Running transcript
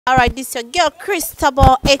Alright, this is your girl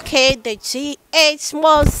Christabel, aka the GH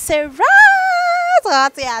Monserrat.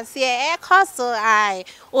 I say, Castle, I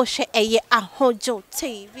share a Hojo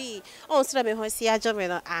TV. Oh, so let me see a job.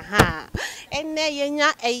 Aha. And then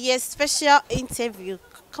you're a special interview.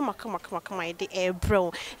 Come on, the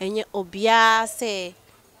bro. And you obia say,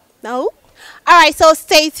 no? Alright, so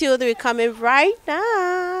stay tuned. We're coming right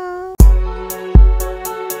now.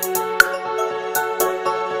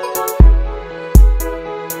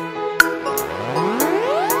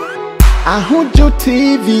 Ahujo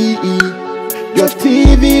TV, your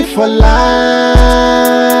TV for life.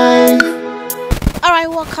 Alright,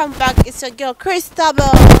 welcome back. It's your girl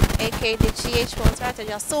Christabel, aka the GH Monserrat.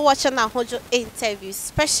 You're still watching Ahujo interview,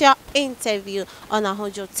 special interview on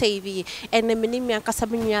Ahujo TV. And the minimum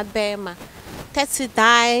Casabinia Bema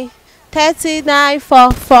 39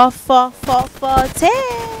 4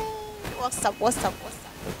 What's up?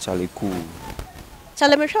 Charlie cool.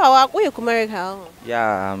 Charlie, me sure where you America?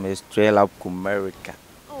 Yeah, I'm a straight up America.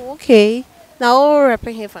 Oh, okay. Now we're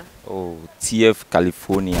rapping here. Oh, TF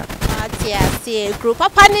California. TF group.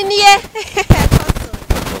 Papa ni ye.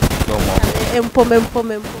 Empom.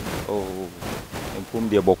 Oh, empom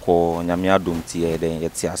de boko nyame adom tie den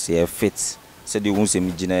yeti ase fit. Se de won se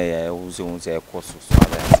mi gina ya, won se ekoso so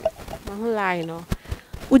ala. Mahun lie no.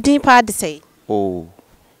 Udin pa de say. Oh,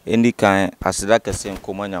 any kind asida kese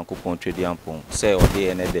nkoma nyankopon twedi ampon. Se ode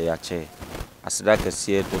ene de ya che. Asida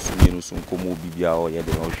kese to so mienu so nkomo bibia o ye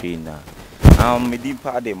de no hwe na. Medi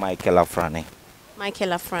pa de Michael Afrane.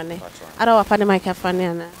 Michael Afrane. Ara wa pa de Michael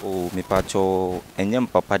Afrane na. Oh, me pacho enyem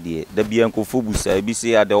papa de. Da bia nkofo busa bi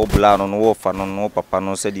se ade obla no wo fa no papa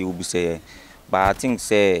no se de obuse. But I think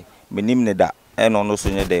say menim ne da eno no so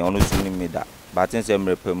nye de ono so nim me da. But I think say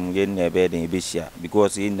mrepam ye na be den be hia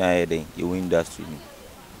because in na den you industry ni.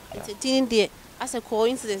 It's din de as a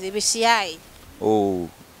coincidence e be hia. Oh,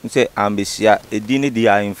 say ambesia edin de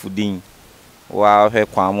ya infudin. Wa hwe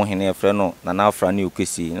kwa mo hene efre no na na afra ne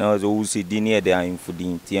okesi na zo wo se din e de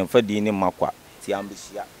infudin ti emfa din ne makwa ti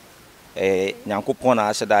ambesia nyankopon na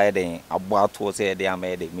aheda e den abo ato se e de ama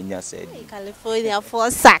e de minya se di California for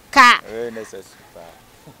saka necessary.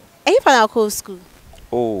 You for school?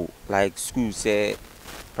 Oh, like school say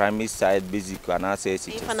primary side basic and I say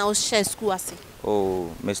you for share school ase. Oh,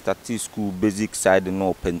 Mr. T school basic side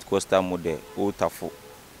no Pentecostal model Otafo.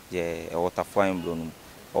 Yeah, Otafo in Blonum.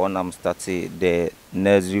 On I'm starting the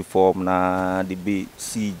nursery form na the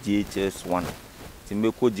BCJHS 1.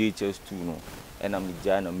 Timeko JHS 2 no. And I'm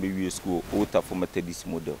the maybe school Otafo Methodist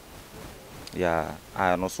model. Yeah,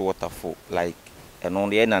 I also Otafo like and on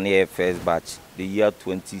the end and the first batch the year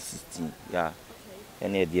 2016. Yeah.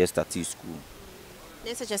 And the start school.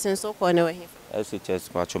 SHS in so corner here. SHS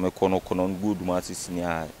batch me kono good mass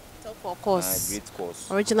senior. So for course. Great course.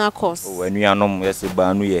 Original course. Oh, when we are no yes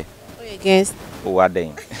banu ye. Against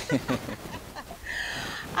Aden.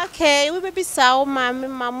 Okay, we baby saw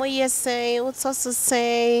mama yes say what's also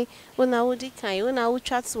say una udi kan una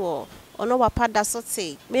utwa to ono wapa da so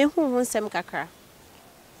say me hu nsem kakra.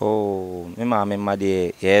 Oh, me ma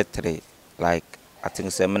de ye 3 like I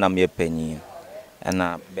think say me na me penyi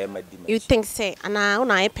and be ma di. You think say ana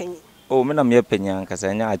una e penyi? Oh, me na me penyi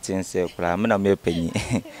ankasa nya atin say kura me na me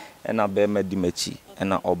penyi and be ma di machi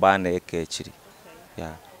and oba na e ka chiri.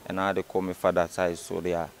 Yeah. And I de call me father side so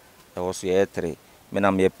there was ye 3 me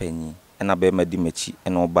na me penyi and be ma di machi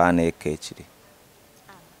and oba na e ka chiri.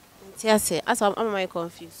 Yes, as I'm my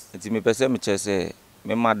confused. Nti me pese me che say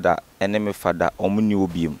me mother and me father omuni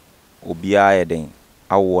obiem obia ye den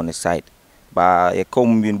awo ne side ba ye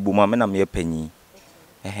come bin buma me na me penyi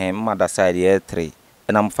me mother side ye 3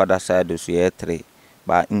 and am father side so ye 3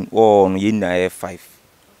 ba no ye na ye 5.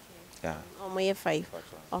 Yeah, Ye 5.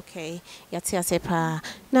 Okay, yati pa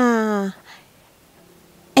na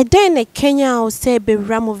e den e Kenya o say be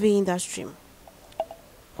movie industry.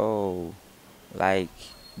 Oh, like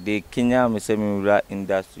the Kenya me say me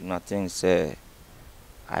industry nothing say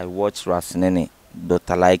I watch Rasnene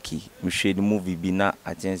Dr. Likey me share the movie bi na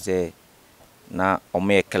I think say na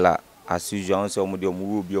omekela as usual say omo de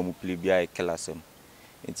omo bi omo play bi a ekela sem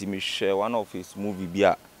enti me share one of his movie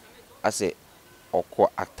bi a say oko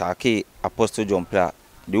attack Apostle John Player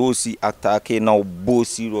they all see attack now bo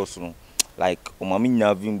serious no like o mama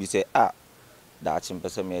nya vim bi say that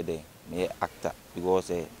person me there me actor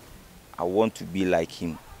because I want to be like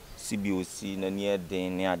him. CBOC na near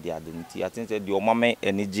den near the identity. I think that the mama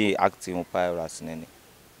energy acting on Rasnene.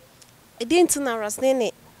 I didn't know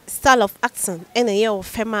Rasnene style of acting and a year of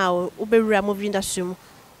female movie industry.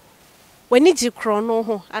 when you chrono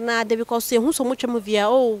ho ana de because who so much movie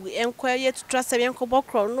oh enquire to trust them yanko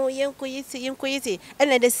chrono yanko yiti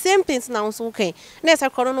and the same things now so okay next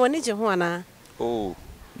chrono no when you ho ana oh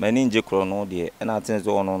many nje chrono there and I think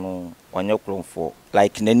so no wanya chrono for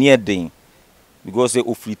like na near den because say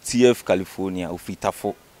ofri TF California ofri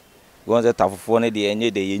tafo because the tafo for ne de enye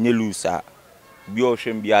de yenye loose a bi o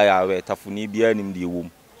hwem bia ya we tafo ni bia nim de wom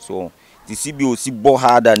so the CB o si bo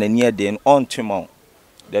harder na near den on twema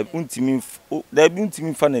da untimi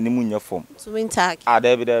fa na nimu nya form so winter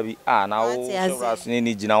da bi na wo ras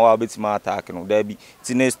ni gina wa betima attack no da bi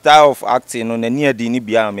ti ne style of acting no na near den ni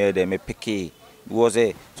bia me de me pick was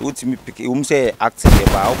a so ultimate pick say acting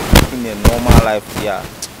about in a normal life yeah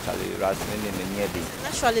Charlie ras ni near den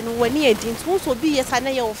naturally no when you din so be yes na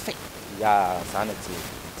your ofe yeah sanity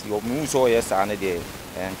ti o mu so yes ana de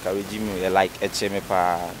encourage me like me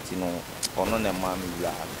pa ti no ono na ma me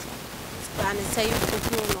wula and say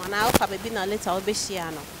you no na ofa baby na later obeshia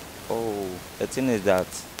no oh the thing is that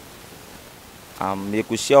you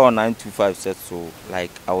could share on 925 set so like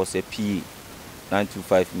I was a P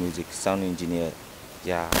 925 music sound engineer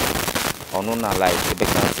yeah ono na like the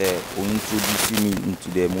can say introduce me into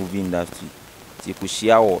the movie industry you could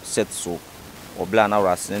share or set so or bla na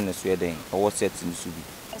rasne ne so den I was set in subi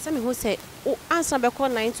say me who say o answer be call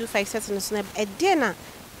 925 set in so na e dey na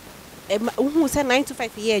who say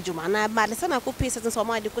 925 year juma na ba le say na ko pay set so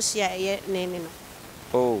ma de ko share ye ne no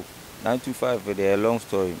oh 925 the long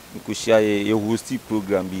story we could share a hosting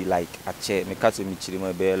program be like a chair me catch me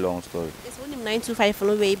chire be a long story it's only 925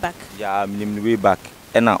 no way back yeah me way back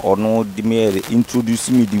and I ono the me introduce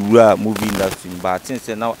me the movie industry but since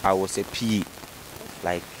now I was a PA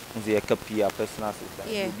like the PA personal assistant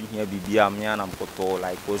yeah. Be here be am yan am koto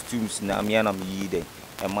like costumes na am yan am yi den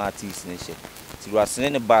and artists ne she ti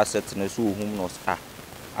rasene ne ba set no so hum no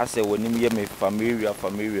I say when me me familiar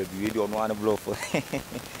be dey ono an blow for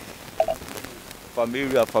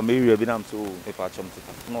familiar be am so if I chom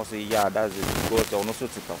to no say yeah that's it because ono so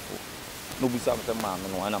tikafo no be some man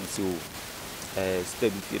no and am so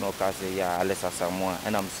step you know ka say yeah Alessa Samoa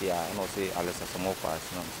and I'm say I no say Alessa Samoa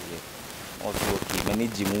pass and I'm say also okay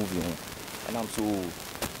manage movie and I'm so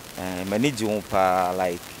manage one pa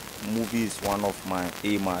like movie is one of my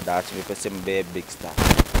aim that me person be big star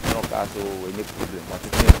no ka so any problem but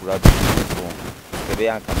it is grab from the be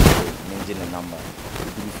an come manage the number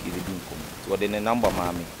do feel the income so the number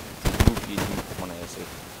mama do feel the income na say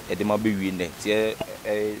e de ma be wi ne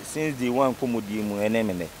since the one comedy mu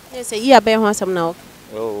eneme yes say year be ho asem na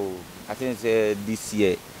oh I think this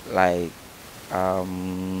year like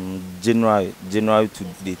January to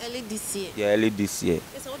date early this year yeah early this year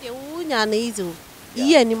yes o de wunya na izo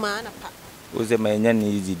year ni ma na pa o se ma nya na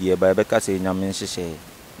easy dey ba be ka say nyame nhyehyɛ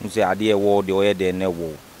mu say ade e wo de o ye de na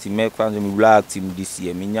wo ti me kwan me relax team this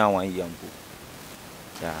year me nya 1 year mpo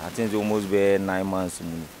yeah I think it's almost be 9 months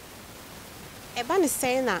mu e ba ni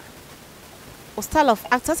say na o style of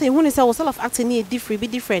actor say who ni say o style of acting ni be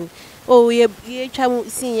different oh ye twa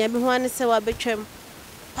sin ye be ho an say wa betwam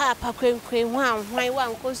papa kwenkwen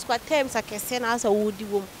hwan ko squad terms akese na asa wo di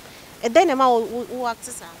wom e den na ma wo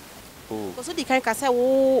actor sa oh so di kan ka say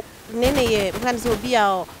wo nene ye kan say obi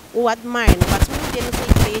a wo admire but we dey no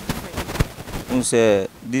say different say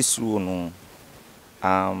this rule no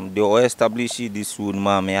they all establish this rule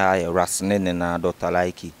ma me I rasne na Dr.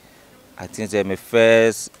 Like I think say my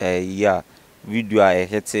first year video I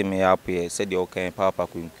hit me up here said the okay papa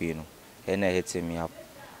kwenkwen no and I hit me up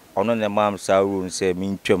ono ne mam sa rule say me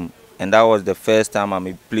ntwam and that was the first time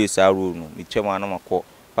I play sa rule no me twam ana makọ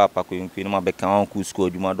papa kwenkwen no ma be kan ku school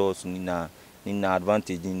adwuma dos ni na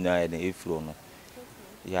advantage ni na e efro no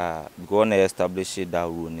yeah because na establish that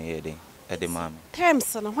rule ne here the mam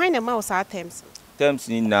terms no why na ma o sa terms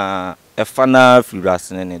ni na e fana free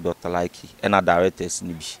ne Dr. Like and a directors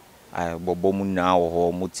ni bi I bobo mu na wo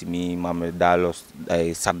ho motimi mame dalos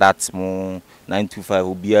sadat mu 925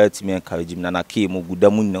 obi atimi encourage me na ke mu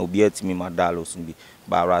gudamu na obi atimi ma dalos bi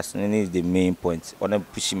but rasne is the main point on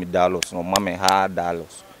push me dalos no mame ha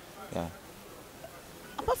dalos yeah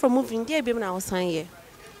apart from moving there be na osan here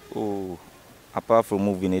oh apart from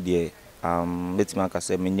moving there letime aka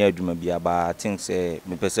say me nya adwuma bia ba I think say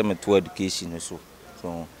me person me to education so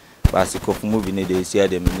basic of moving there see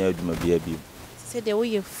dem nya adwuma bia bi say the way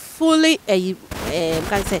you fully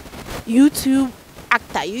can say YouTube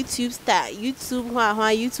actor, YouTube star, YouTube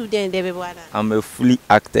YouTube then everybody. I'm a fully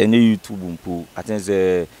actor in YouTube mpo. I think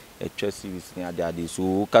say a chess series near there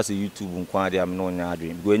so cause YouTube nko dey am no nya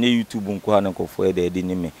dream. Go any YouTube nko na nkofo dey dey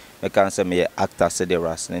me. Me can say me actor say the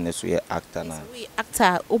ras na so actor na. We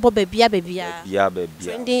actor obo babia. Bia.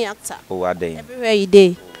 Trending actor. Oh aden. Everywhere you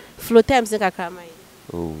dey. Flow times nkaka man.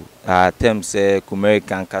 Oh, tem say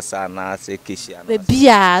American kasa na say Kishia.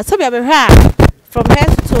 Bebia, so be from head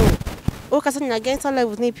to toe. O kasa nya against all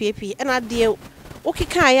levels ni PP. And I dear okay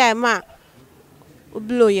kan ya ma.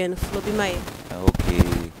 Blow yen flow be my.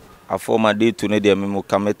 Okay. A former day to need me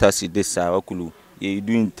kameta si this okulu. You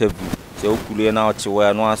do interview. Say okulu na ochi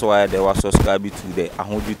where no answer why they was subscribe to the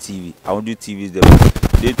Ahoju TV. Ahoju TV is the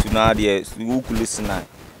day to now the okulu listen.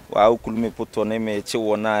 Wa okulu me put on me che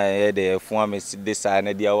wona e de fun am si this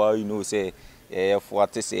na dia wa you know say for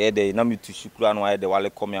at say e de na me to shukura no why they wale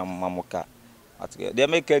come am mamoka. They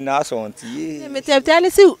make a nice one. Me tell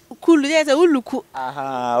you cool yes a uluku.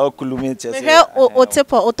 Aha, okulu me che say. Me o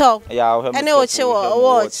tepo o top. Yeah, and o che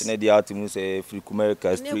watch. Ne dia to say free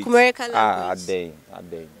America street. Aden.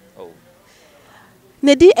 Oh.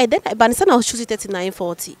 Nedi e then banisa na shoot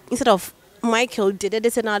 3940 instead of Michael did they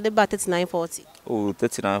say now the 3940. Oh,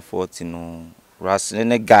 3940 no. Ras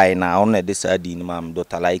ne guy na on the side in mam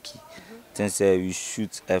Dr. Likey. Then say we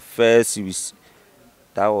shoot a first series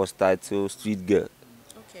that was titled Street Girl.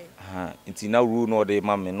 Okay. It's now rule no the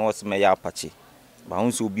mam no se me ya Apache. But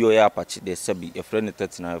once you be ya Apache they say be a friend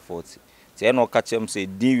 3940. Say no catch him say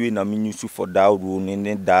dey na me use for that role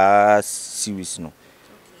in that series no.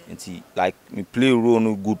 Nti like me play role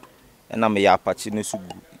no good and am ya Apache no so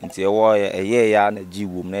good. Nti e wo ya na gi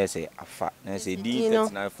wom na say afa na say D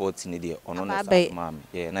 3940 ne dey ono na sa mam.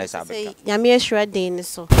 Yeah, na say say nyame ahwra den ne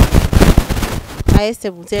so. I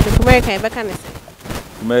stable say the American be can say.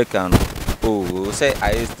 American. Oh, say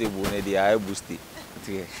I stable ne dey I boost it.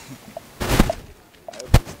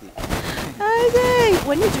 I say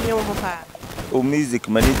when you do your papa. Oh, music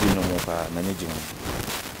managing no more managing.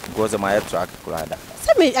 Because my track crowd.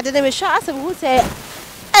 Say me I didn't me sure as who say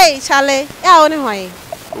hey Charlie, ya oni hoy.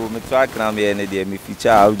 Oh, me track na me ne dey me feature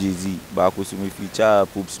AUGZ, ba ko so me feature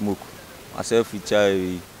Pop Smoke. Myself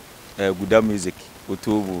feature good music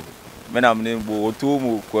Otobo. Me na me bo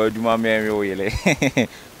Otomo ko aduma me enwe oyele.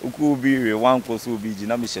 Uku bi we wan ko so bi ji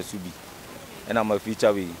na me hye so bi. And I'm a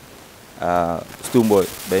feature we Stonebwoy,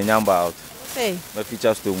 Benyamba out. Hey. My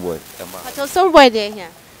feature Stonebwoy. But Stonebwoy there here.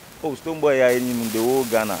 Oh, Stonebwoy ya in the whole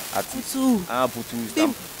Ghana at Putu.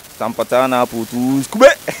 Putu Stampatana Putu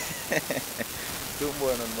Skube.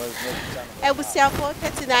 Stonebwoy on my I will see for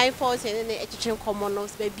 3940 and the education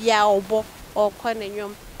commoners baby or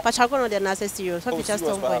cornerium. But I go on the nurse serious. What feature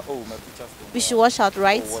Stonebwoy? Oh, my feature Stonebwoy. We should watch out,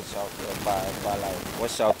 right? Oh, watch out, by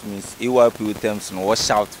watch out means EYP terms no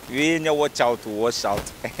watch out. We ain't watch out to watch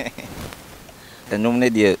out. And no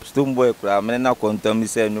need Stonebwoy kura me na kontam mi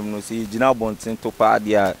say no see gina bonten to pa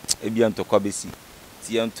dia e bia to kwabesi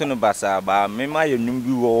ti ento no basa ba me ma ye num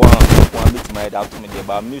bi wo wan bit my da to me dia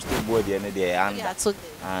ba me Stonebwoy dia ne dia and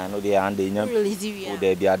no dia and nya o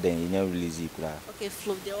dia bia den nya release kura. Okay,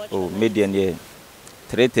 flow there. Oh, me dia ne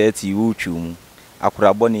 330 wo twum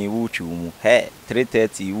akura boni wo twum he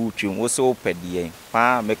 330 wo twum wo so pedie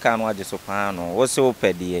pa me ka no age so pa no wo so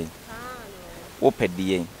pedie wo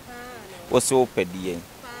pedie also pedie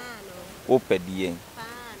opedie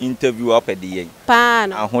interview opedie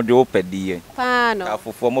pano ahode opedie pano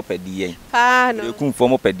afofo mo pedie pano ekunfo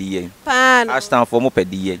mo pedie pano astanfo mo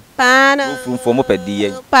pedie pano ofunfo mo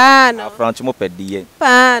pedie pano afranchi mo pedie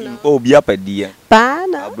pano obia pedie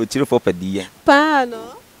pano abrochirefo pedie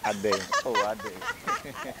pano ade oh ade.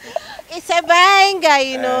 It's a banger,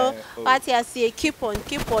 you know. What I say, keep on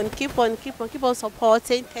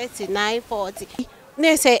supporting 3940.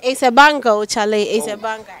 It's a banger, Charlie. It's a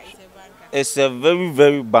banger. It's a very,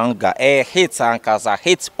 very banger. A hit and a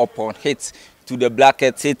hit upon hit to the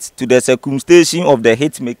blackest hit to the circumstation of the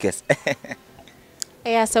hit makers.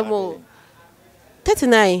 Yeah, some more.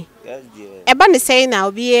 39. Yes, dear. Ebani say now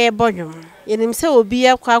be a bonum. You say will be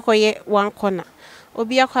a quacoye one corner.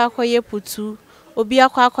 Obi akwakoye putu. Obi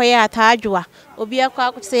akwakoye atajwa. Obi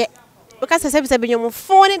akwakoye say. Because I said, "I'm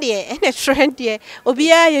phone there, and a trend there.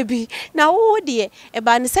 Obia be now, oh dear, a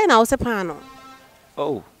band say now, Sepano."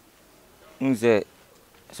 Oh,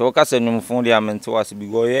 so I said, "No phone there, I meant to us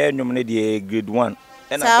because I nominated grade 1.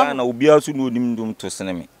 And I will be also know him to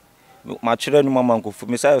send me. My children, Mamma, for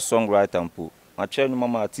me, say a songwriter and poo. My children,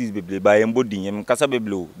 Mamma, artist be by embodying him, Casabe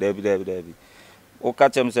Blue, David. O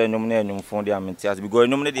catch him say nominate phone there, I meant to because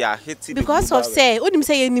nominate they are hitting because of say, wouldn't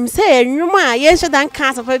say him say, you ma, yes, than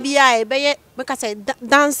cancer for BI, because I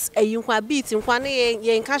dance a you beat in one year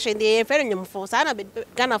in cash and the referendum for Sana be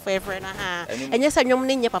Ghana for a friend, and yes, I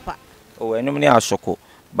nominate your papa. Oh, I nominate a shoko,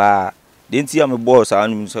 but didn't see I'm a boss, I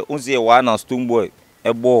only one on Stonebwoy,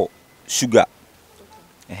 a ball, sugar,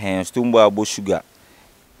 Stonebwoy abo sugar,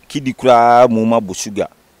 Kiddy cry, Muma bo sugar,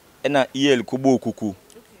 and a eel kubo kuku.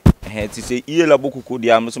 To say, "Eel abokuku,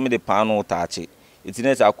 the am some of the panel touch it." It's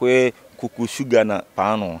next a cocoa sugar na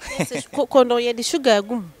paano. Cocoa no ye the sugar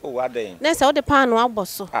gum. Oh, what then? Next all the pan wa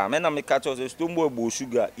boso. Ah, men na me catch us Stonebwoy bo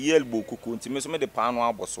sugar, yellow cocoa, nti me so me the paano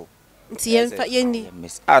aboso. Nti ye ni.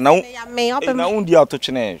 Ah, now Ya me open. na undi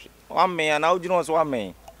atochere. Wa me na udi no so wa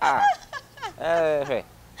me. Ah. Eh.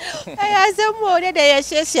 I say more de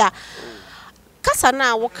share. Kasa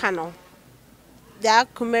na wo kano. The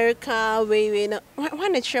American way no.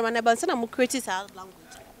 When the chairman about say na mo create language.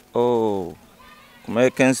 Oh.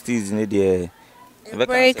 American steez in the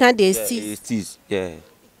American they steez. Yeah.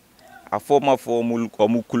 A former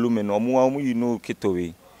omukulume no omu you know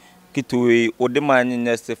kitowe odemanye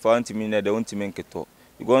nyeste fa ntimi na de ntimi nketo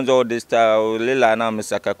because all this style lela na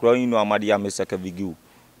mesaka kro you know amadi ya mesaka vigu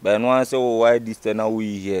but no answer why this na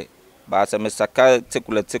we here ba sa mesaka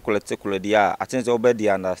tekule dia atense obedi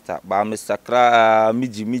understand ba mesakra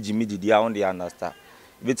miji dia on dey understand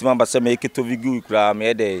bitima ba se me keto vigu kra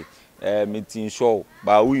me dey meeting show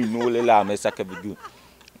ba we know lela mesaka vigu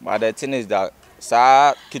but the thing is that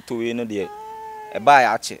sa kitowe no de e ba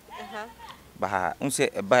ya che ba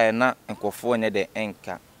unse e ba na enkofo ne de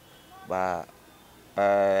enka ba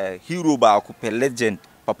hero ba ko pe legend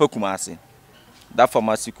papa Kumasi da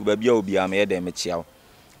pharmacy ku ba bia obi am ye de me chiaw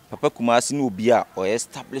papa Kumasi no obi a o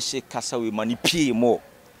establish kasa we mani pie mo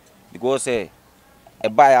because e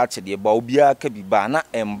ba ya che de ba obi a ka bi ba na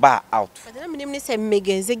emba out but na minim ne se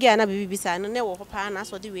megenzege ana bibisa no ne wo papa na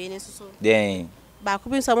so de we ne so then ba ko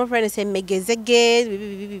bin so mo friend say megenzege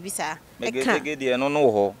bibisa megenzege de no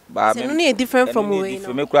ho ba me no e different from we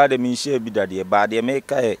no me kura de me share bi da de ba de me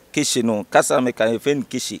ka kishi no kasa me ka e fen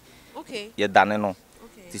kishi okay ye dane no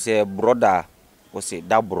ti say brother o say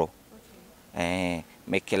da bro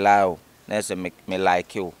me kelao na say me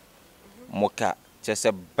like you moka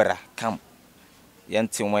chese bra kam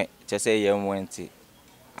yenti we chese ye wenti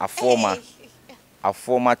a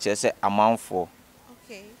former chese amanfo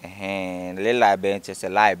okay lela ben chese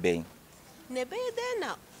lie ben ne be there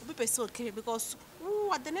now be person okay because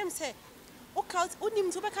what the name say okay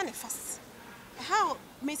onim to be kind of fast how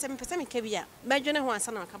me say me person me kebia medwene ho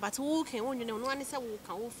ansa na ka but who can won no one say who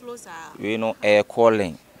can who flows are we know air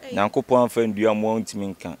calling nyankopon fa ndua mo ntimi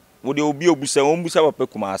nka wo de obi obusa papa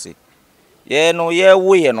Kumasi ye no ye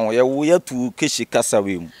wo ye tu keshi kasa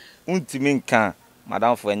we mu ntimi nka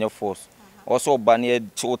madam for enye force also ban ye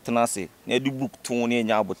chotenase na di book to ne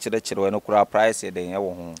nya abo kire we no kura price den ye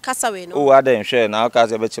wo ho kasa we no o adan hwe na aka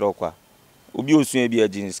se be kire kwa obi osua bi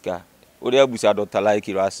aginiska o de abusa Dr.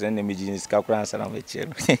 Like Rasne ne meginiska kura ansa na me kire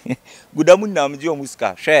gudamu nam je o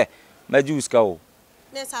muska hwe maji uska o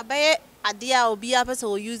ne sabaye adia obi a person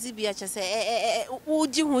o use bi a chese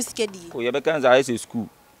uji hu skedi o ye be kan za high school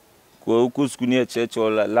ko school ne church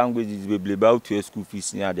or languages be about to school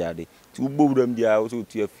fees ni ade ti ugbowuram dia o so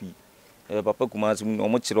tu afi papa Kumasi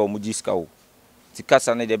omo kire omo jiska o ti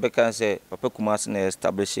kasa ne de be kan se papa Kumasi na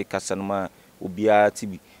establish kasa no ma obi a ti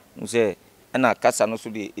bi nse na kasa no so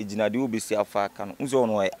de ejinade obesi afa aka no nse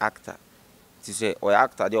ono actor ti se o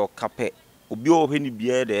actor de o kape obi o hwe ni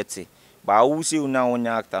bia de ete ba wo se una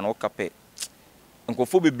onya actor no kape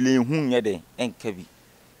nkofo beble hu nye de enka bi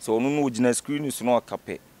so ono no ojina screen so no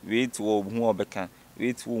kape wait wo hu obeka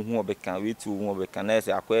na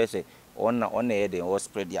se akoye se ona ye de o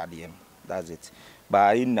spread the adem that's it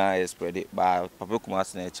ba ina spread it ba papa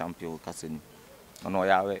Kumasi na champion kasa ni ono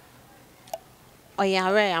yawe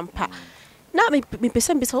ampa na me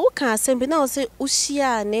pesa mbisa wo kan asem na o se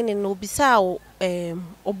ushia ne no bisa o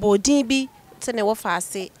obodin bi se ne wo fa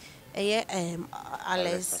ase eye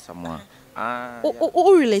Alex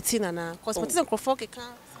o relating na cause what is crofok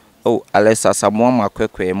kan oh Alex Asamoah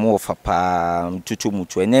makwekwe mo fa pa mtutu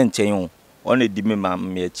mutu enye nchen o ona di me ma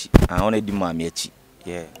me achi ona di ma me achi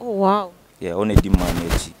yeah oh wow yeah ona di ma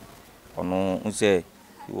me achi ono unse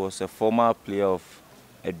he was a former player of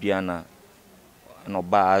Aduana no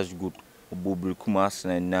ba as good obobri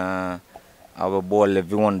Kumasi na our ball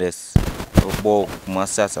Levi Wonders ball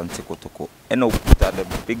Kumasi Asante Kotoko and okuta the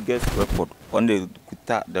biggest record on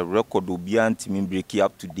the record obi antimi break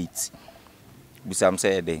up to date bisam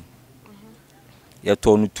say dey ye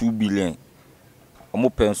turn 2 billion omo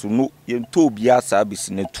penso no ye to obi asa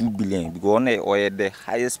bisi na 2 billion because on the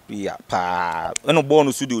highest player pa no ball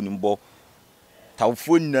no studio nimbo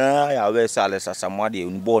tawfo na ya we say Alex Asamoah de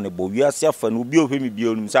nimbo ne bo wi ase afa no obi ohwe mi bi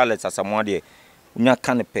onum say Alex Asamoah de unya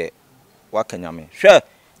kanepe wakanyame hwe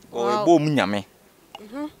o bo mu nyame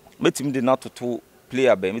metim de na toto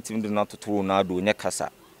player be metim de na toto Ronaldo nya kasa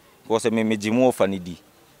because me mejimu ofa ne di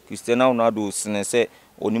Cristiano Ronaldo sene se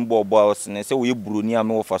onimbo obo sene se we broni a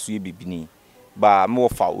me ofa so ye bibini ba me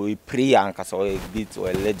ofa we prayer ankasa o beat o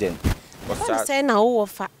legend because say na wo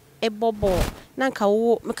ofa ebobo na nka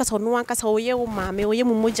wo me kasa no ankasa wo ye wo maame wo ye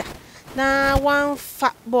mumoja Na one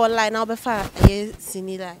fat ball line now be fat a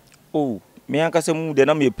sini line. Oh, me anka se mu de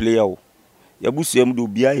na me player o. Ya busu am do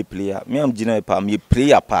bia e player. Me am gina pa me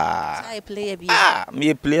player pa. I play a bit. Ah,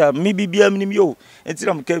 me player, me bibia minim yo. Enti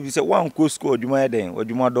na me ka bi se one ko school adwuma den,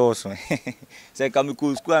 adwuma do so. Se ka me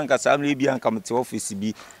ko school anka sa me bia anka me te office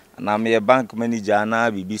bi na me bank manager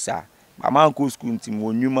na bibi sa. Mama ko school nti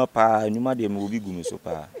mo nwuma pa, nwuma de me obi gu me so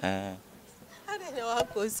pa. I don't know how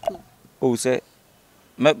go school. Oh, say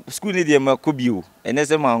me school ni de me ko bi o. Ene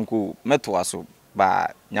se manko meto aso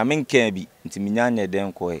ba nyame nkan bi nti minyanya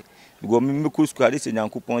den ko e. Go me ko school ade se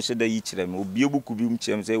nyankopon hye da yi kire me obi ebuku bi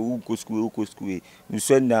mkyem se wo ko school e.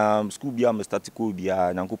 Nso na school bi am start ko bi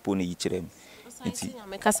a nyankopon yi kire me. Nti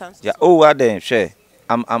yeah, oh aden hwe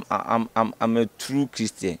I'm a true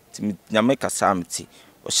Christian. Nti nyame kasa mti.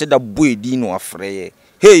 O hye da boy di no afreye.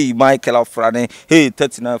 Hey Michael Afrane, hey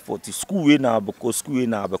 3940 school we na abeko school we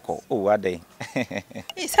na abeko. Oh aden.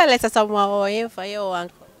 It's a letter somewhere or in for your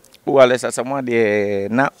uncle. Oh alesa someone de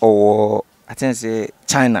na o I think say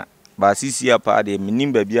China. But sisi apa de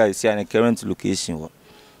minim ba bia isi an current location wo.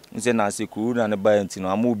 Nse na se kuru na ne ba enti no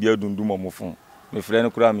ama obi adundum omofon. Me frɛ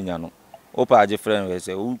no kura menya no. Opa age frɛ no we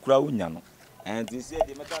say o kura wonya no. And this say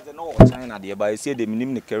de meka say no China de ba isi de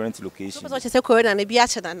minim ne current location. So say corona na bia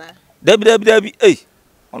che na. Dabi eh.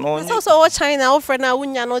 Ono So China o friend na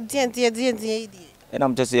wonya no die. And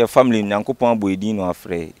I'm just a family nyankopon boedi no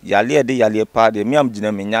afrɛ. Yale de yale pa de me am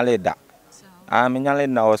gina me nyale da. Ah me nyale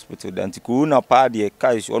na hospital da nti ku na pa de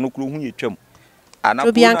kai so ono kru hu yetwam. Ana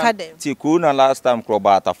ti ku na last time kro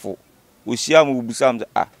ba atafo. Oshia mu busam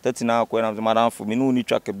ah 39 ko na madam fo me no ni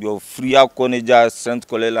twaka bi of free akọ ne ja St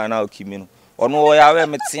Colela na okimi no. Ono o ya we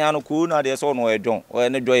metia no ku na de so no edwon. O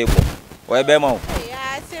ne dwoye ko. O e be ma o.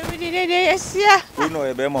 Ya se we de yesia. Ku no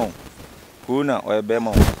e be ma o. Ku na o e be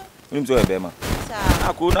ma o. Nim so e be ma.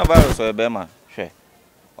 Ah coronavirus o e be ma. Hwe.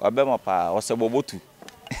 O be ma pa o se bobotu.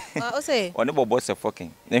 O say? Oni bobo se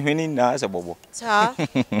fucking. Ne hwini na se bobo. Cha.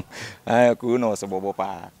 Ah ku no se bobo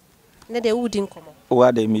pa. Ne de wudi nkomo. O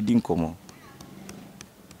ade mi di nkomo.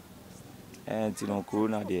 Enti no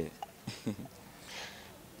corona de.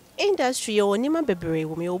 Industry o ni ma bebre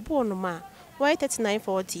wo me obo no ma. Why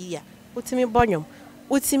 3940 ya. Utimi bonyom.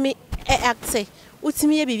 Utimi acte.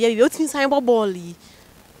 Utimi ye bibia utimi sign ball yi.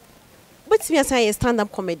 Utimi assign stand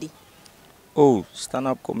up comedy. Oh, stand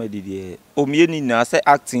up comedy there. Oh, me ni na say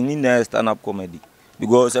acting ni na stand up comedy.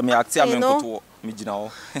 Because me acting am nkoto me gina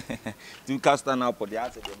ho. Tu ka stand up for the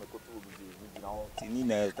art dem nkoto me gina ho. Ti ni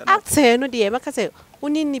na stand up. Acting no dey maka say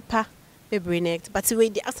uni nipa bebre next but we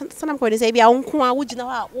the stand up comedy say bia wonko a wo gina ho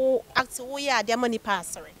a wo act wo ya de amani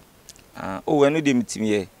pass re. Ah, oh, enu de mitimi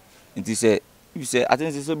here. Nti say you say I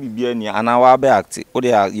think say so bibia ni ana wa be act. O de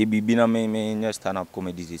ye bibi na me stand up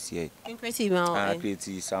comedy this here. Creative ma. Ah,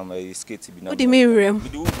 creative some skate bi na. What do you mean rem? We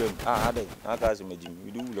do them. Ah, ade. Na ka se majim.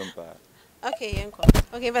 We do them pa. Okay, yanko.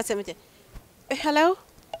 Okay, verse me. Hello?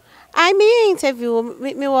 I me interview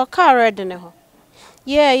me work already no.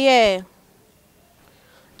 Yeah.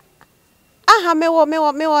 Aha me wo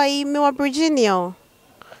Virginia.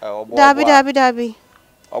 Dabi.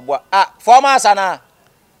 Obo ah, former sana.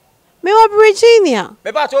 Me wo Virginia.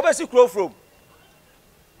 Me ba to obesi kro from.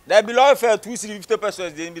 There below fair 250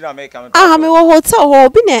 pesos dey be na America. Aha me wo hotel ho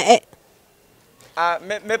bi na ah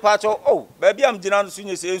me pa to oh, baby am gina no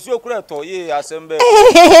sunye se ensu okura to ye asembe.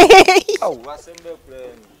 Oh, asembe kura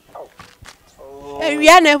ni. Oh. We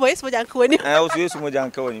are never is mo janko ni. O so yesu mo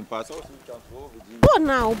janka woni pa so so Bo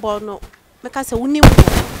na wo no. Me ka se woni wo.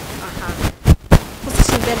 Aha.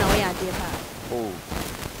 Position be na wo ya de ba. Oh.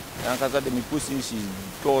 Yankaza de mi position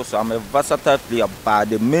because I'm a versatile player, but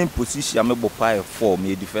the main position I'm a bopay for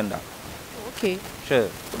me a defender. Okay. Sure.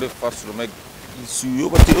 The first room you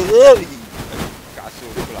but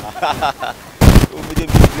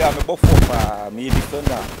I'm a for me a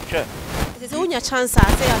defender. Sure. There's only a chance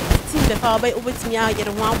I say team the power by over to me I get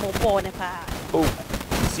one more ball pa. Oh.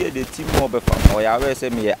 See the team more before or I say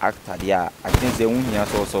me actor yeah. I think they won't hear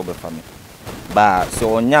so before me. But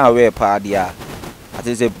so on your way pa dia. I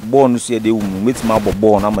think say born say they will meet my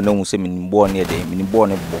born I'm no say me born near them me born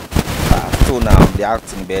bo. So now the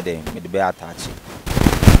acting be there me the be attach.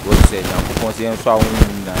 Go say na ko say so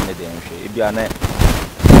awon na ne dem hwe e bia na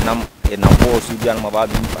nam e na boss bia na ba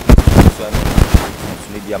bi pa. So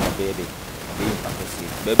na bia ma be dey. Be pa say.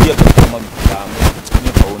 Be bia be ma ba me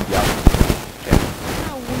ni ko on dia.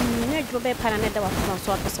 Na wo ne dwo be pa na da wa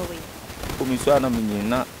so so we. O mi so na me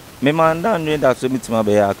na me man dan nwe da so mitima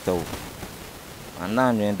be actor.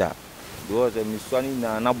 Ana nwenda because me swani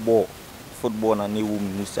na ball football na ne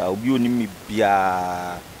wum ni sa obi oni mi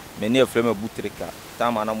bia me ne frame butrika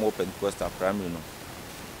time na mo Pentecostal primary no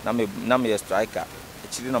na me striker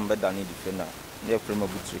chiri na mbeda ni defender ne frame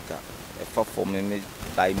butrika e fa for me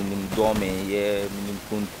like minim do me ye minim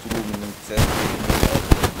control minim set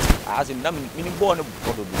as in na minim ball no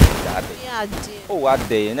bodo do that Yeah, dear. oh what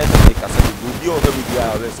day na say ka say do bi o ga bi dia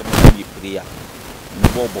we say me prayer ni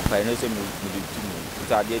ball bo pa na say me do tu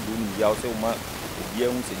so ade do ni ya say ma obi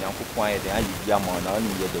ehun se nyankopon aye den aye bia ma na ni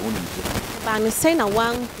ye de woni je Ba no say na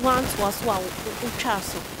one to us wa twa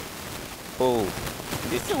so. oh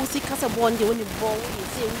This is we kasa bond the only ball we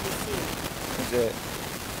say say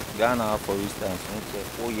Ghana for instance say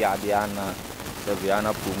oh ya dia na the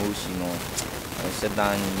Ghana promotion no say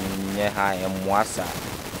dan nye ha emwasa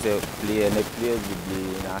say player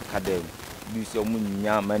with na academy bi say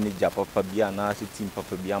omunya manager papa bia na say team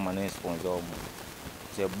papa bia ma na sponsor mo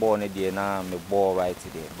say ball ne dey na me ball right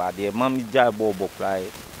there but the man me jai ball cry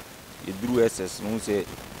you drew SS no say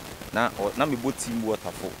na me bo team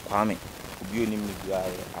water for Kwame obi oni me bia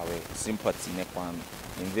awe sympathy ne Kwame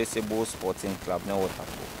Invisible Sporting Club na water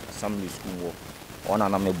for some school work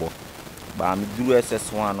on na me bo ba me drew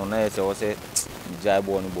SS1 no na say o say jai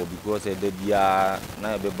ball no bo because the bia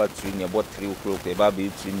na be battery ne about 3 o'clock e ba be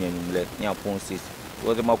training anymle ni upon 6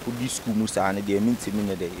 was ma kudi school musa ne de mintimi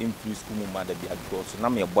ne de influ school mu ma da bia because na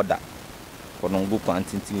me boda kono go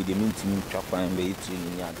kwantintimi de mintimi twa kwan be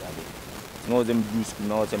training ni ada be no them do school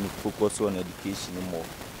now say me focus on education more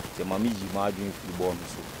say ma me ji ma adwin football no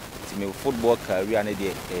so ti me football career ne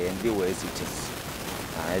de they were SHS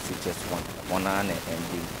SHS1 on an and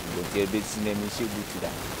go tell be sine me she go to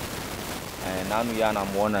that and now you are na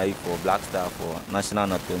more na for Black Star for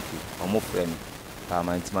national anthem omo friend pa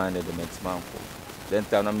man de man for then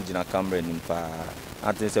time na me gina camera nim pa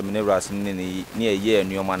ati say me ne ras ni ye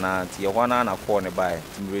enuoma na ti ye hona na call ne buy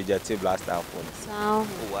ti me reject Black Star for so oh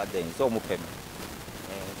what then so mo pem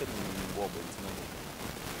say me bo bo ti me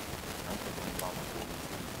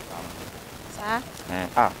sa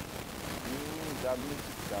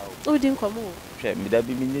o din komo hwe me da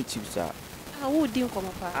bi me ne chips wo din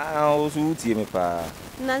komo pa o so tie me pa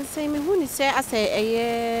nan say me hu ni say ase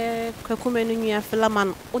eye kwakuma no nua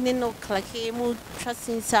filaman oni no klake mu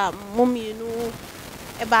twasinsa momienu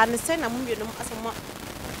e ba ne say na momienu ase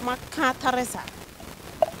ma taresa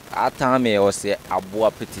atame o say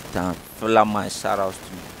aboa petitan filaman shout out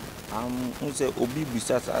to un say obi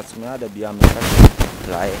bisa sa me ada bia me ka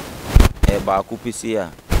try e ba ku pese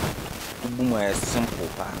a ubuma e simple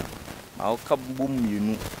pa ma o ka bum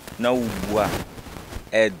mienu na ubua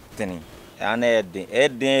edeni ana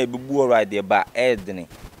eden bebu right there ba edeni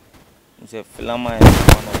say filaman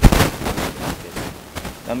one of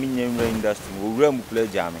na me nyamra industry wo wura mu play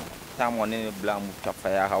jam time one ne bla mu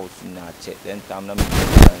fire house na che then time na me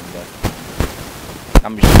industry na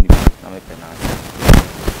me ni na me penalty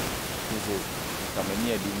so kama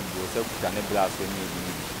ni adi ni go say kuta ne bla so ni adi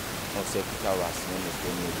no say kuta ras ne so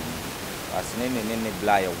ni adi ras ne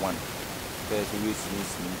bla ya one first we see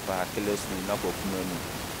ni pa killers ni na ko kuma ni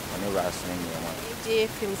oni ras ne one je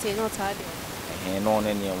film say no tade no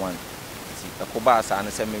ne one ti akoba asa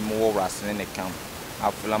ne say me mo ras ne camp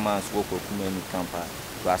aflaman so ko kuma ni camp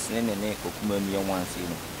ras ne ko kuma ni one say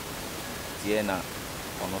no tie na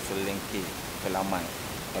ono so linki filaman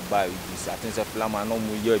eba udis atense filaman no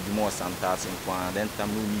mu ye adwuma santa senkwa then tam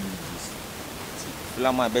no ni udis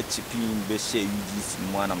filaman be chipin be she udis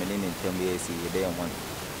mu ana me ne ntem be say ye dey one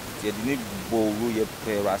tie de ni bo ru ye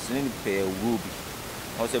pe ras ne pe ru bi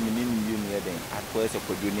o se me ni ni ye den akọ se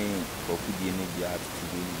kodwo ni ko kudie ni bia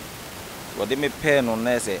tutu ni wo de me pe no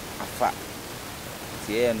na se afa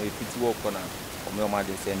tie no efiti wo kọ na o me o ma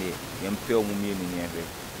de se ne ye mpe o mu mi ni ehwe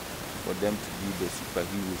for them to be the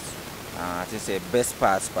superheroes. I think say best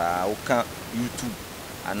pass pa oka YouTube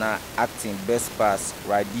and acting best pass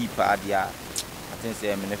right deep dia. I think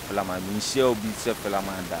say me filaman me share be say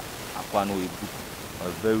filaman da akwa no a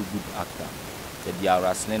very good actor. The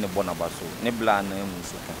diaras ne bonabaso ne bla na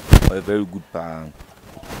musika a very good pa.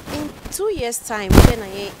 In 2 years time then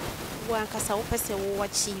I wan kasa wo pese wo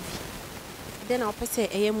achieve then I pese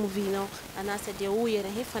a movie now and I said the wo ye na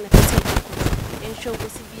he fa na pese and show go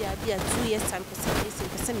see be 2 years time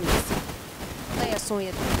person me na so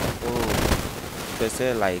yet oh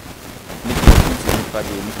pese like me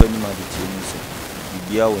to ni ma di chini so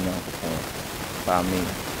bibia wo na ko pa me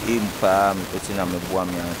impa me pese na me boa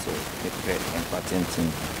me anso me pre empatentin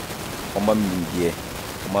oma mi die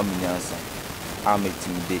oma mi nyansa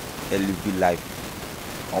ametim de live life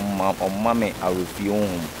oma me arefi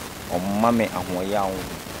ohun oma me ahoya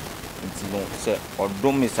ohun nti no se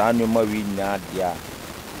odom me sa no ma wi na dia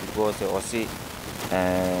because o se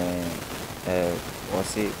o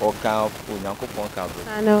se o ka o nyankopon ka do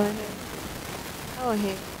I know oh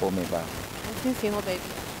he o me ba I think he baby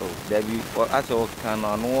Oh, Debbie, or at all can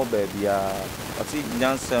no baby. I see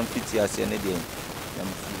Jansen pity as any day.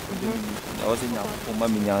 I was in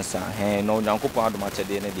Mammy Yansa, hey, no, Uncle Pound much a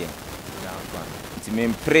day in a day. It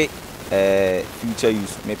may pray future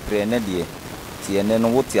use, may pray an idea. See, and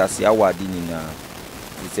then what you see our dinner.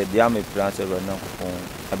 He said, the army planter run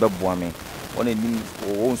about Boame. One of them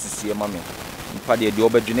wants to see a mammy. In Paddy, the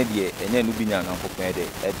Obergenedia, and then Lubina and Uncle Pede,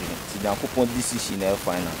 Edwin. See, Uncle Pond decision,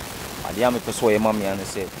 final. The army persuade mammy and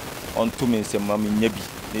said, on 2 minutes, mammy,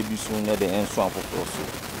 maybe sooner than end swamp of also.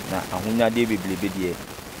 Now, I will not be dear.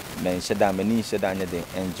 Men said, I'm an inch down the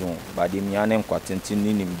engine, but the Mianem quatentin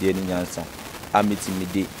in him dear in answer. I meet him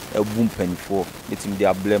day, a boom penny for, meeting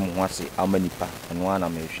their blame once a many pa, and one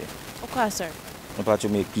American. Of course, sir. No part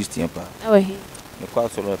of me Christian pa. Oh, he. The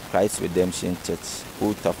castle of Christ Redemption Church,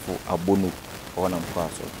 Otafu, Abono, or Nam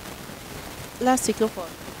Castle. Last week, for.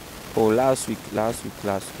 Oh, last week.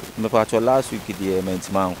 No part of last week, dear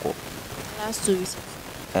Mentimanco. Last 2 weeks.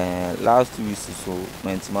 Last 2 weeks, so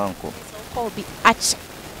Mentimanco. So, call be Arch.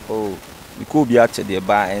 Oh, we could be at the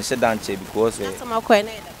bar and sit down because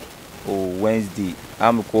Wednesday,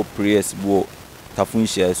 I'm called prayers, Tafun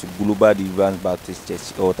shares, Global Advanced Baptist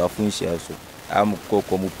Church, or Tafun shares. I'm called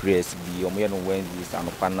Comu prayers, be on Wednesdays and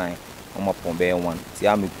upon 9 on my Pombe 1. See,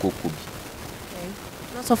 I'm a cocoa.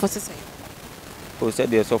 Not so for to say. Oh, said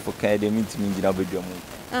there's of a kind of meeting in the bedroom.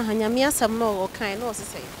 Yamia some more kind, no,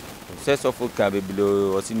 say. Says of a cabby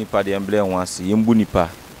below or Sinipa the emblem once, Yimbunipa.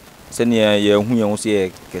 Send ye who you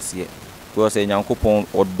say, Cassia. Because a young coupon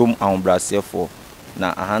or doom on Brazil for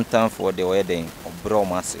now a hand time for the wedding of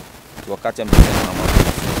Bromassy. To a catch him in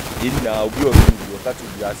now, we will catch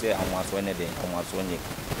you as I was one day, almost 1 year.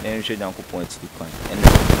 Then should young coupon to the point.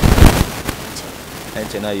 And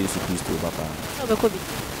China used to please to Papa.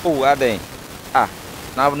 Oh, are they? Ah,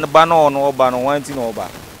 now the banner no banner, one thing over.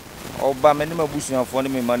 Oba many bushing for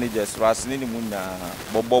me managers, Rasin in the moon,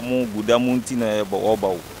 Bobomu, Gudamuntina,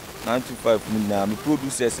 Bobo. 9 to 5 Muna, me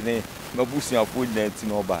producers in a bushing of food net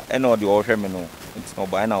in Oba, and all the old terminal, it's no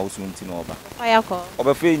by now soon in Oba. Fire call.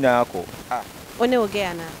 Oba Fina, ah, when you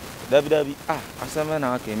get now. Debbie, ah, as a man,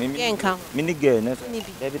 I came in come. Mini girl,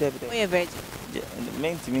 Debbie, we are virgin.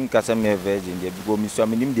 Main to me, Casamere virgin, they go me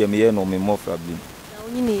some in the mere no me more problem.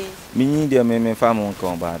 Meaning the men farm on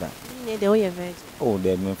Combada. They are virgin. Oh,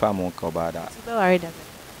 they men farm on Combada.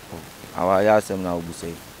 Our yard now will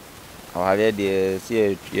say. Our lady see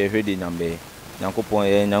a ready number.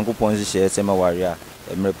 Yankupon shares a warrior,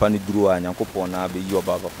 a merpani drew and Yankupon, I'll be you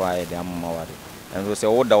about fire, the Amawari. And we say,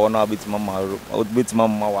 oh, the one I'll beat Mamma, out beat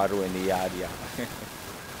Mamma Waru in the yard.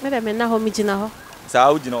 Madam, and now meeting now.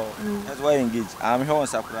 So, you know, that's why I engage. I'm here on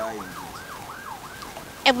supply.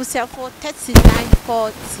 I was here for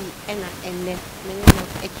 39:40 and then minimum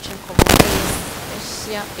action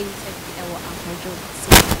special interview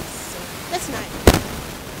that's nice.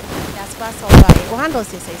 That's pass all right. What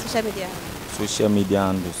handles you say? Social media? Social media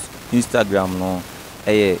handles. Instagram no,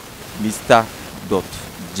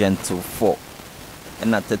 Mr.Gentle4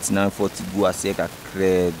 and at 39:40 go as a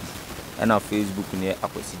cred and our Facebook near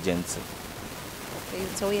Akwesi Gentle. Okay,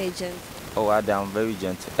 so we are gentle. Oh, I'm very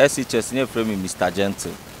gentle. SHS never frame me Mr.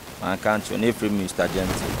 Gentle. My country never frame me Mr.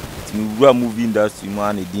 Gentle. It's me we are moving industry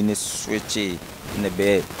man a dinner switch in the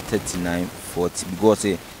bed 39:40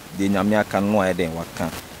 because the Namia can know I then what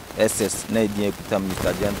can. SS na idea put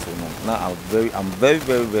Mr. Gentle no. Now I'm very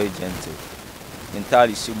gentle.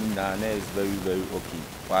 Entirely Shimuna is very okay.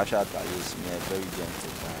 Washa is very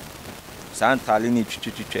gentle. Santali ni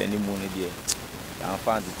chichi any money there. I'm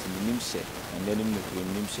found it in the share and then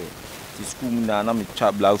him share. The school na me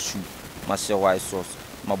chap blouse shoe, my share white sauce,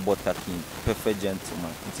 my butter king, perfect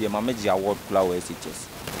gentleman. It's a mamma award flower SHS.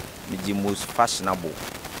 The most fashionable.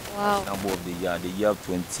 Wow. Fashionable of the year of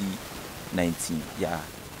 2019. Yeah.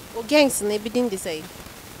 Oh, gangs, and everything they say.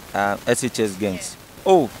 SHS gangs.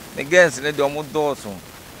 Oh, the gangs, they don't want doors.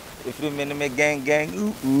 If you mean me gang,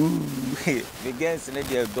 the gangs,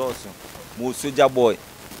 they are doors. More soldier boy,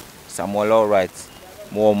 Samuel all right,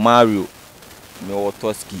 more Mario, more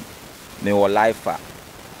Toski, more Lifer,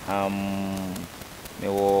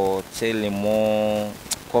 more Chile, more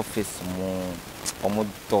coffee, more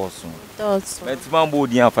doors. But Mambo,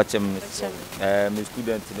 the Afachem, my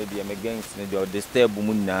students, my gangs, the stable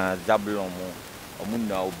Muna, Zabulon, or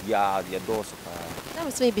Muna, Obia, the doors. That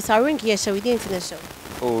was maybe so ring here, shall we didn't finish show?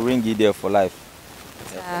 Oh, ringy there for life.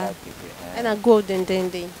 And a golden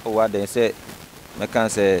day. Oh, what they say, I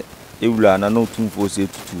can't say, Eula, and I know 2 for say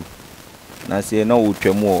 2. And I say, no, we'll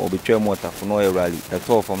try more or betray more for no rally at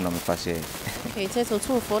all from them. Okay, it's a 2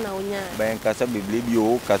 for now. Bank Casabi,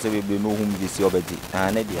 Blibio, Casabi, no whom you see already.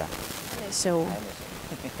 And Edia. So,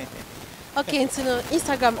 Okay, into no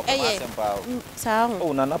Instagram.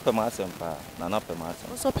 Oh, Nana Pemasempa, Nana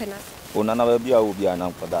Pemasem. Also penna. Oh, Nana will be a will be an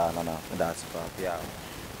uncle, Nana, that's yeah.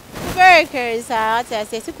 Workers out there,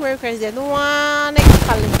 say workers, they no one in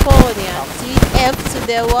California, TF to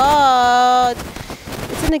the world.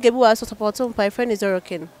 It's in a game where I support my friend is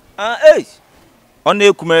working. Hey, on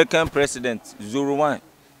the American president, Zuru one.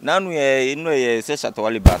 Now we are say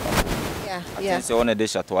Shatawali Bata. Yeah. So on a day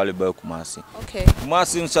Shatawali Bel Kumasi. Okay.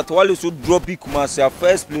 Kumasi and Shatawali should drop it Kumasi,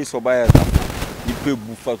 first place for buyers. You pay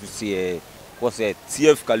Bufa to see what's a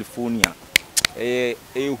TF California. A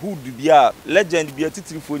who be a legend be a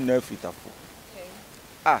title for Nerfita.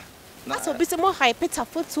 That's a bit more high peta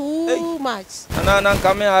for too much. And I'm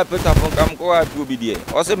coming high peta from come go out to be there.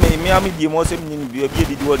 Also, Miami, the most in the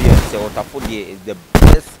audience, or Tafodia is the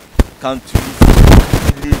best country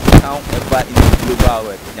town ever in the global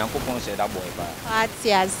world. Yanko said that boy. What's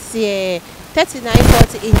your say?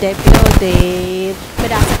 3940 in the building. But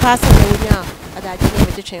that's a person now. I didn't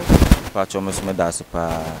even change. Patromus Medasipa.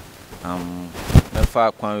 My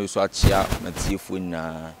father can use what she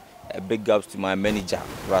a big ups to my manager,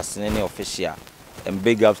 Rasinene official, and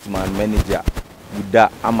big ups to my manager, Buddha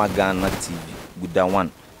Amagana TV, Buddha one.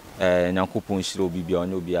 Nankupon Shiro Bibi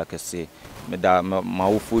on Yobia Kase, Meda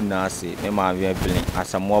Maufu Nasi, Nema Viebling,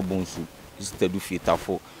 as a more bonsu, is the Dufita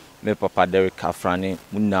for me Papa Derek Kafrani,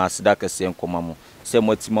 Munas Dakase and Komamo, same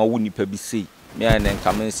what my Wuni Pebisi, me and then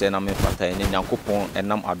come and say I'm a pata and Yankupon and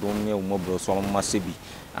Nam Adonia Mobile Swam Masibi.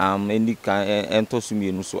 Any kind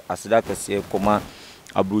entosumi so as Dakase Koma.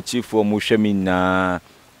 Abruchi for Mushemi na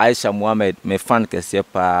Aisha Muhammad me fan kese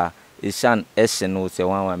pa Ishan Esheno se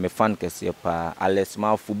wan me fan kese pa Alex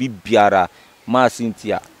Mafu bi biara ma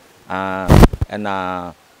Cynthia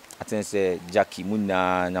na atense Jackie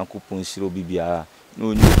Muna Nyankopon Shiro bibia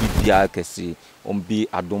no nyu bibia kese ombi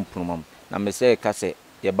adom promam na me se ka se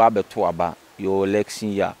ye ba beto aba your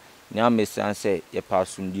election ya nya me say ye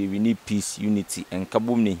pasumdi we need peace unity and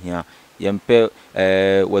kabum ne hia yempe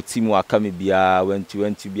watimu akame bia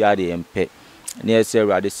 2020 bia de yempe na ese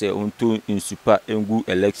awrade se onto insupa engu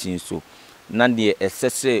election so na de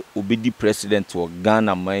esese obedi president wo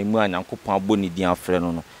Ghana man mu anyankopon aboni din afre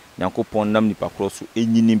no no nyankopon nam nipa kroso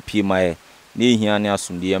enyini mpie mae na ehia ne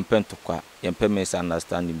asumde yempe ntokwa yempe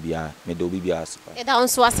misunderstanding bia me do bibia asipa e da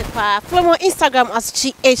onso asipa follow Instagram as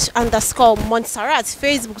gh_Montserrat,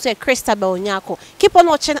 Facebook say Christabel Nyako. Keep on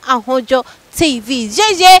watching Ahojo TV.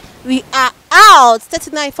 JJ, we are out.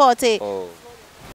 3940.